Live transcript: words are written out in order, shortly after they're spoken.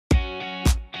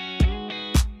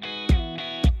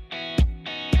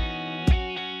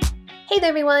Hey there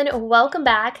everyone, welcome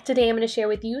back. Today I'm going to share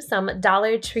with you some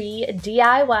Dollar Tree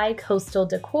DIY coastal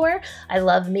decor. I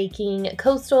love making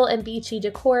coastal and beachy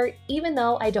decor even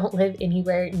though I don't live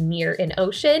anywhere near an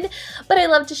ocean, but I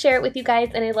love to share it with you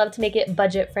guys and I love to make it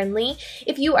budget friendly.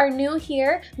 If you are new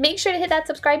here, make sure to hit that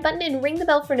subscribe button and ring the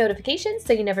bell for notifications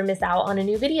so you never miss out on a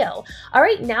new video.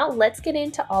 Alright, now let's get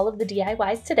into all of the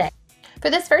DIYs today. For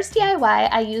this first DIY,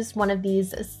 I used one of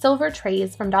these silver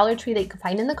trays from Dollar Tree that you can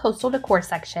find in the coastal decor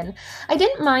section. I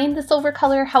didn't mind the silver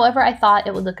color, however, I thought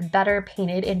it would look better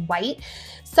painted in white.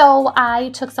 So I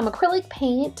took some acrylic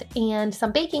paint and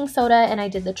some baking soda and I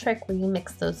did the trick where you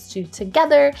mix those two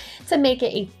together to make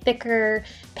it a thicker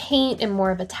paint and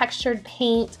more of a textured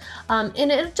paint. And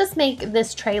it'll just make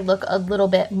this tray look a little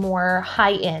bit more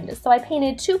high-end. So I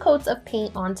painted 2 coats of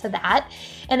paint onto that.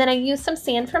 And then I used some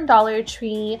sand from Dollar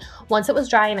Tree once it was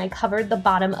dry and I covered the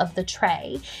bottom of the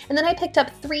tray. And then I picked up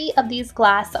 3 of these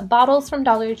glass bottles from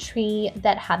Dollar Tree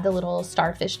that had the little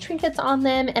starfish trinkets on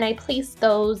them and I placed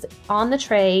those on the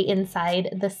tray inside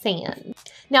the sand.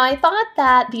 Now I thought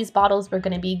that these bottles were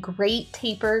going to be great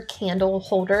taper candle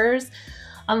holders.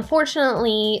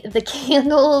 Unfortunately, the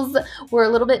candles were a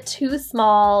little bit too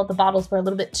small, the bottles were a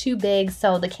little bit too big,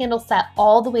 so the candle sat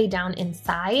all the way down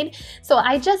inside. So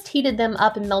I just heated them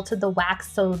up and melted the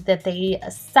wax so that they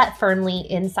set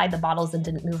firmly inside the bottles and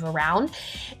didn't move around.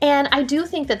 And I do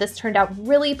think that this turned out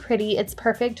really pretty. It's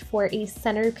perfect for a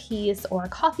centerpiece or a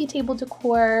coffee table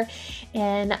decor,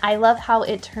 and I love how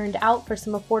it turned out for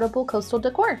some affordable coastal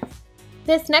decor.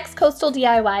 This next coastal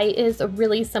DIY is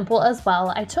really simple as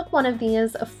well. I took one of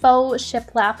these faux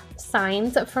shiplap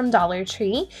signs from Dollar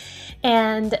Tree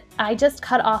and I just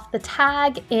cut off the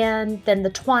tag and then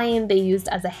the twine they used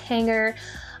as a hanger.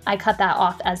 I cut that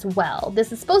off as well.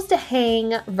 This is supposed to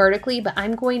hang vertically, but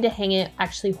I'm going to hang it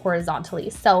actually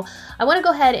horizontally. So I want to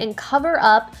go ahead and cover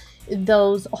up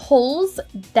those holes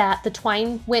that the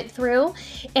twine went through,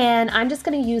 and I'm just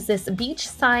going to use this beach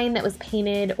sign that was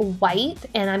painted white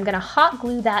and I'm going to hot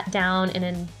glue that down, and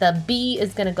then the B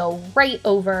is going to go right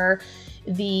over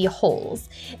the holes.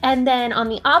 And then on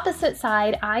the opposite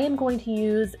side, I am going to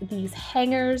use these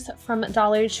hangers from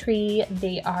Dollar Tree.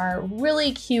 They are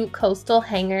really cute coastal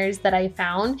hangers that I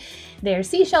found. They're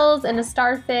seashells and a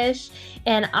starfish,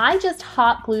 and I just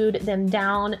hot glued them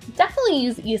down. Definitely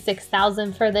use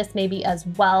E6000 for this maybe as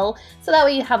well, so that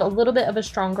way you have a little bit of a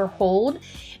stronger hold.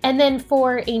 And then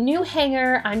for a new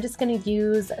hanger, I'm just going to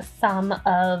use some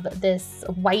of this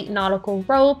white nautical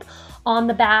rope on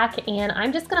the back, and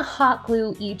I'm just going to hot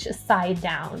glue each side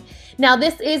down. Now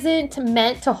this isn't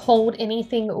meant to hold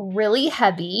anything really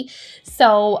heavy,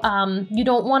 so you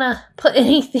don't want to put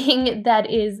anything that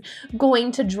is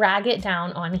going to drag it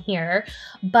down on here,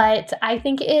 but I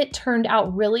think it turned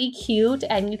out really cute,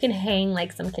 and you can hang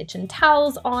like some kitchen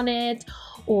towels on it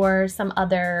or some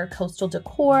other coastal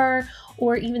decor,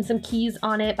 or even some keys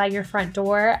on it by your front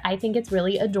door. I think it's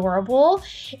really adorable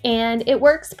and it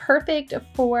works perfect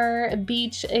for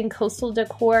beach and coastal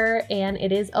decor, and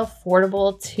it is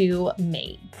affordable to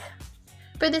make.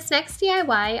 For this next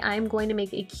DIY, I'm going to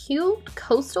make a cute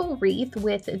coastal wreath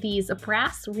with these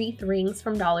brass wreath rings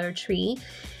from Dollar Tree.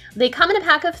 They come in a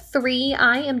pack of 3.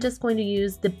 I am just going to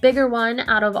use the bigger one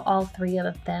out of all 3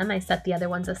 of them. I set the other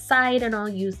ones aside and I'll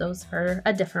use those for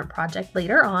a different project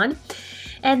later on.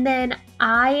 And then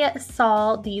I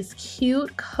saw these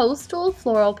cute coastal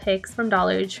floral picks from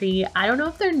Dollar Tree. I don't know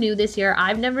if they're new this year.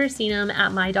 I've never seen them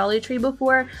at my Dollar Tree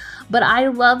before, but I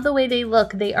love the way they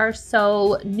look. They are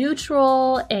so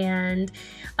neutral, and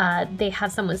they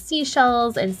have some with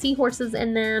seashells and seahorses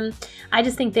in them. I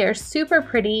just think they're super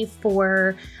pretty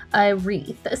for a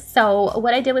wreath. So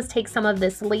what I did was take some of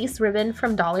this lace ribbon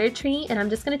from Dollar Tree, and I'm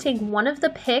just going to take one of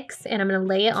the picks and I'm going to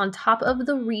lay it on top of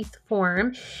the wreath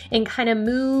form and kind of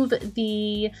move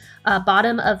the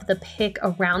bottom of the pick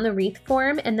around the wreath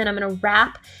form, and then I'm going to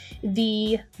wrap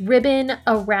the ribbon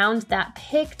around that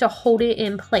pick to hold it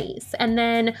in place. And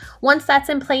then once that's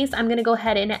in place, I'm going to go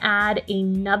ahead and add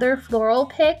another floral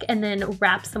pick and then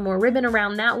wrap some more ribbon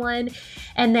around that one,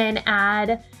 and then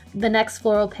add the next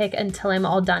floral pick until I'm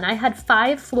all done. I had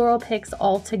 5 floral picks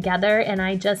all together and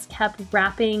I just kept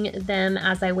wrapping them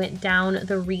as I went down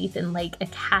the wreath in like a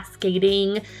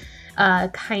cascading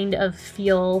kind of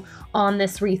feel on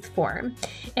this wreath form.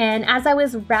 And as I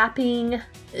was wrapping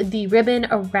the ribbon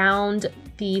around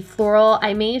the floral,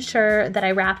 I made sure that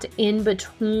I wrapped in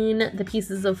between the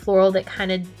pieces of floral that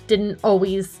kind of didn't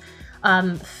always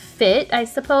fit, I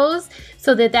suppose,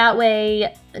 so that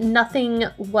way nothing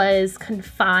was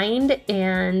confined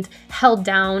and held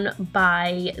down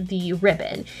by the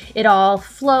ribbon. It all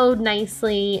flowed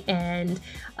nicely, and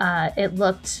it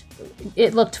looked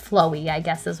flowy, I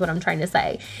guess is what I'm trying to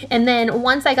say. And then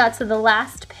once I got to the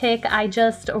last pick, I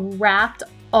just wrapped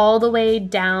all the way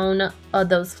down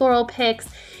those floral picks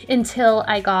until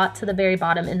I got to the very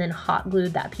bottom, and then hot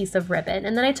glued that piece of ribbon.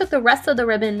 And then I took the rest of the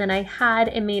ribbon that I had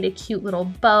and made a cute little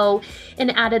bow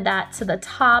and added that to the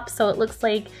top, so it looks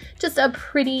like just a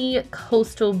pretty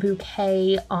coastal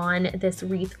bouquet on this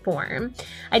wreath form.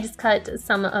 I just cut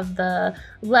some of the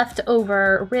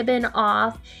leftover ribbon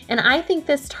off, and I think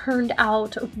this turned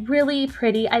out really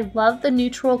pretty. I love the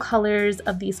neutral colors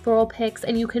of these floral picks,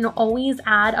 and you can always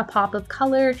add a pop of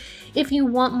color if you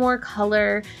want more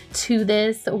color to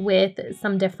this with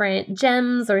some different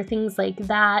gems or things like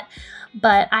that.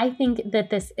 But I think that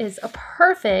this is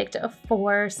perfect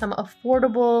for some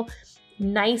affordable,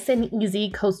 nice and easy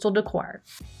coastal decor.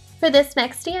 For this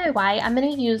next DIY, I'm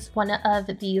going to use one of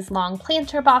these long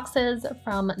planter boxes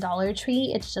from Dollar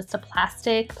Tree. It's just a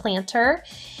plastic planter,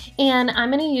 and I'm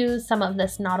going to use some of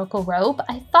this nautical rope.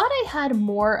 I thought I had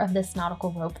more of this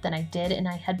nautical rope than I did, and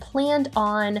I had planned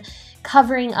on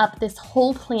covering up this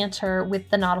whole planter with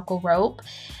the nautical rope.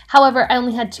 However, I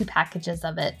only had 2 packages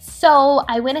of it, so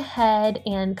I went ahead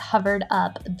and covered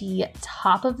up the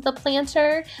top of the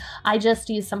planter. I just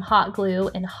used some hot glue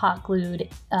and hot glued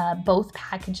both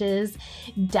packages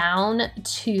down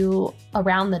to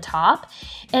around the top.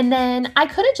 And then I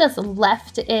could have just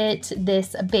left it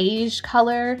this beige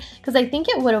color because I think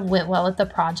it would have went well with the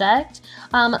project.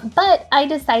 But I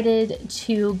decided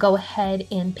to go ahead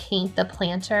and paint the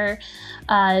planter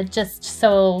just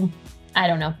so, I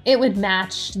don't know, it would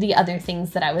match the other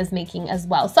things that I was making as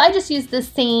well. So I just used the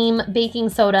same baking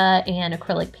soda and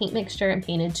acrylic paint mixture and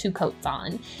painted 2 coats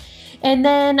on. And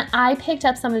then I picked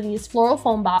up some of these floral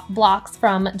foam blocks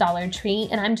from Dollar Tree,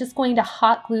 and I'm just going to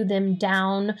hot glue them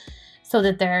down so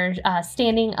that they're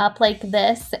standing up like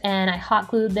this, and I hot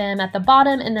glued them at the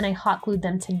bottom, and then I hot glued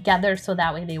them together so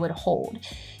that way they would hold.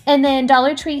 And then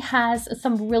Dollar Tree has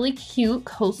some really cute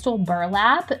coastal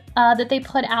burlap that they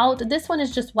put out. This one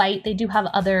is just white. They do have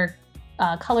other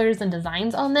colors and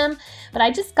designs on them, but I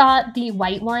just got the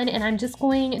white one, and I'm just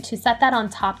going to set that on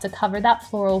top to cover that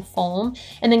floral foam,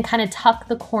 and then kind of tuck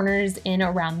the corners in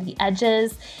around the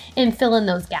edges and fill in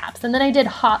those gaps. And then I did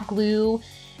hot glue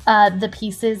the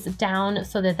pieces down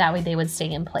so that way they would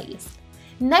stay in place.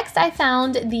 Next, I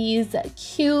found these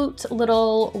cute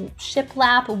little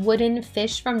shiplap wooden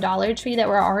fish from Dollar Tree that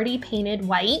were already painted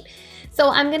white. So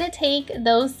I'm gonna take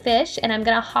those fish and I'm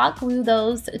gonna hot glue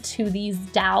those to these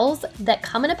dowels that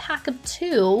come in a pack of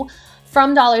 2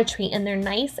 from Dollar Tree, and they're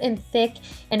nice and thick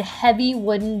and heavy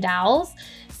wooden dowels.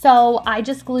 So I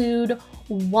just glued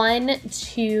 1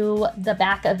 to the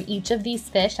back of each of these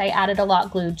fish. I added a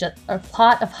lot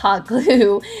of hot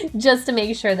glue just to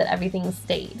make sure that everything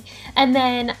stayed. And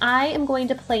then I am going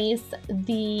to place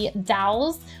the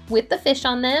dowels with the fish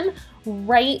on them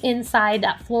right inside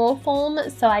that floral foam.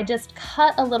 So I just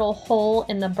cut a little hole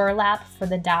in the burlap for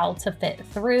the dowel to fit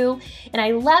through, and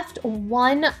I left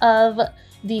one of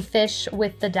the fish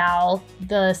with the dowel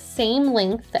the same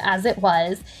length as it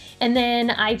was, and then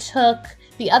I took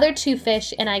the other 2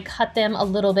 fish and I cut them a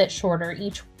little bit shorter,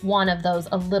 each one of those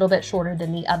a little bit shorter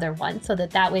than the other one, so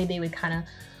that way they would kind of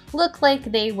look like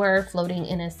they were floating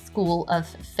in a school of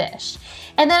fish.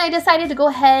 And then I decided to go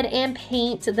ahead and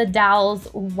paint the dowels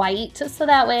white so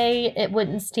that way it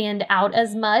wouldn't stand out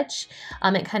as much.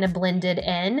 It kind of blended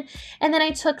in. And then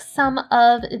I took some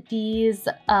of these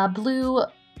blue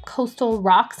coastal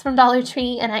rocks from Dollar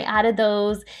Tree and I added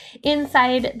those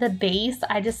inside the base.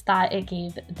 I just thought it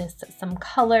gave this some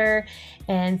color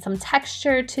and some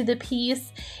texture to the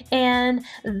piece, and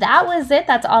that was it.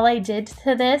 That's all I did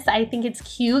to this. I think it's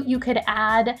cute. You could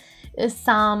add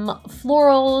some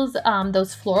florals.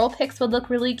 Those floral picks would look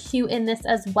really cute in this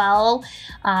as well,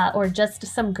 or just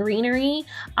some greenery.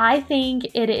 I think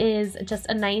it is just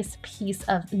a nice piece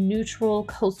of neutral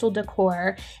coastal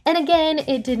decor. And again,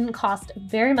 it didn't cost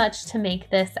very much to make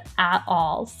this at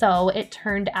all, so it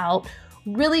turned out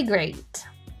really great.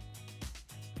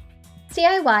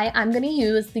 DIY, I'm going to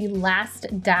use the last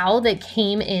dowel that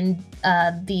came in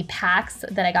the packs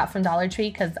that I got from Dollar Tree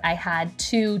because I had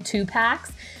two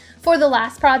packs. for the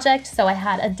last project, so I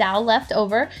had a dowel left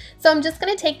over. So I'm just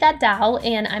gonna take that dowel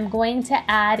and I'm going to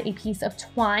add a piece of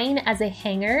twine as a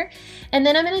hanger. And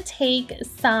then I'm gonna take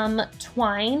some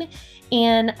twine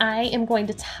and I am going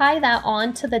to tie that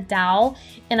onto the dowel,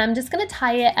 and I'm just gonna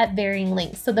tie it at varying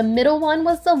lengths. So the middle one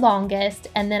was the longest,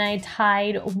 and then I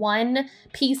tied one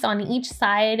piece on each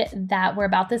side that were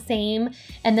about the same,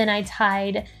 and then I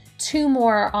tied two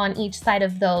more on each side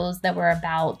of those that were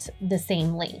about the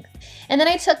same length. And then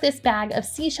I took this bag of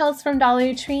seashells from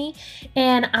Dollar Tree,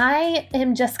 and I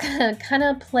am just gonna kind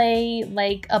of play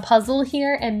like a puzzle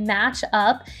here and match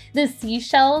up the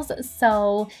seashells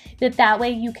so that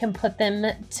way you can put them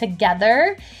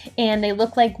together and they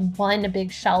look like one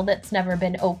big shell that's never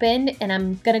been opened. And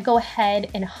I'm gonna go ahead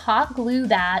and hot glue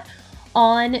that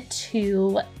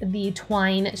onto the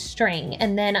twine string,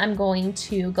 and then I'm going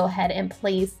to go ahead and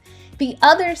place the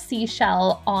other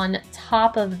seashell on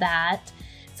top of that,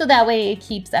 so that way it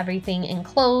keeps everything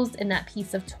enclosed and that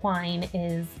piece of twine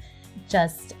is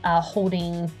just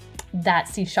holding that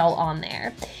seashell on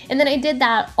there. And then I did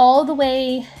that all the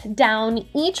way down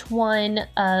each one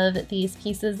of these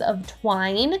pieces of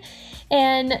twine,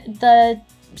 and the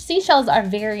seashells are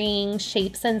varying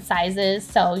shapes and sizes,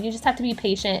 so you just have to be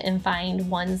patient and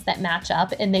find ones that match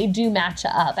up, and they do match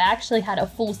up. I actually had a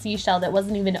full seashell that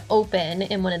wasn't even open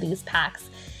in one of these packs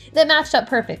that matched up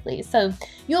perfectly, so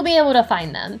you'll be able to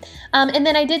find them. And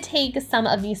then I did take some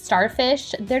of these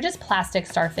starfish. They're just plastic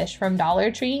starfish from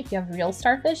Dollar Tree. If you have real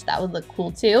starfish, that would look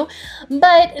cool too,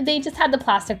 but they just had the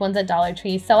plastic ones at Dollar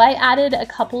Tree, so I added a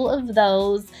couple of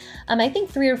those. I think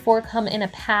 3 or 4 come in a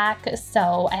pack,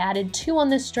 so I added 2 on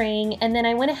the string, and then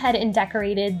I went ahead and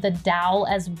decorated the dowel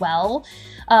as well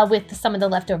with some of the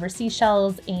leftover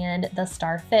seashells and the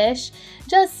starfish,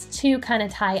 just to kind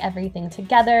of tie everything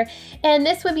together. And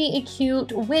this would be a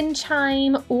cute wind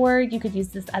chime, or you could use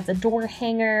this as a door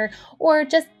hanger, or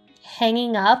just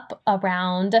hanging up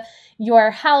around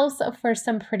your house for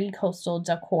some pretty coastal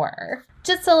decor.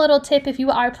 Just a little tip, if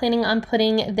you are planning on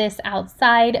putting this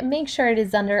outside, make sure it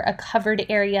is under a covered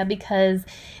area, because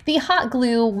the hot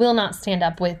glue will not stand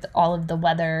up with all of the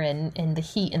weather and the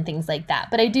heat and things like that.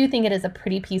 But I do think it is a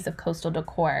pretty piece of coastal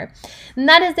decor. And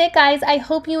that is it, guys. I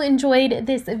hope you enjoyed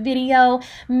this video.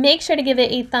 Make sure to give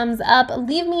it a thumbs up.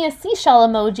 Leave me a seashell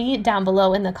emoji down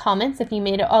below in the comments if you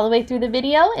made it all the way through the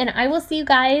video, and I will see you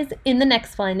guys in the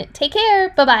next one. Take care.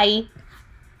 Bye-bye.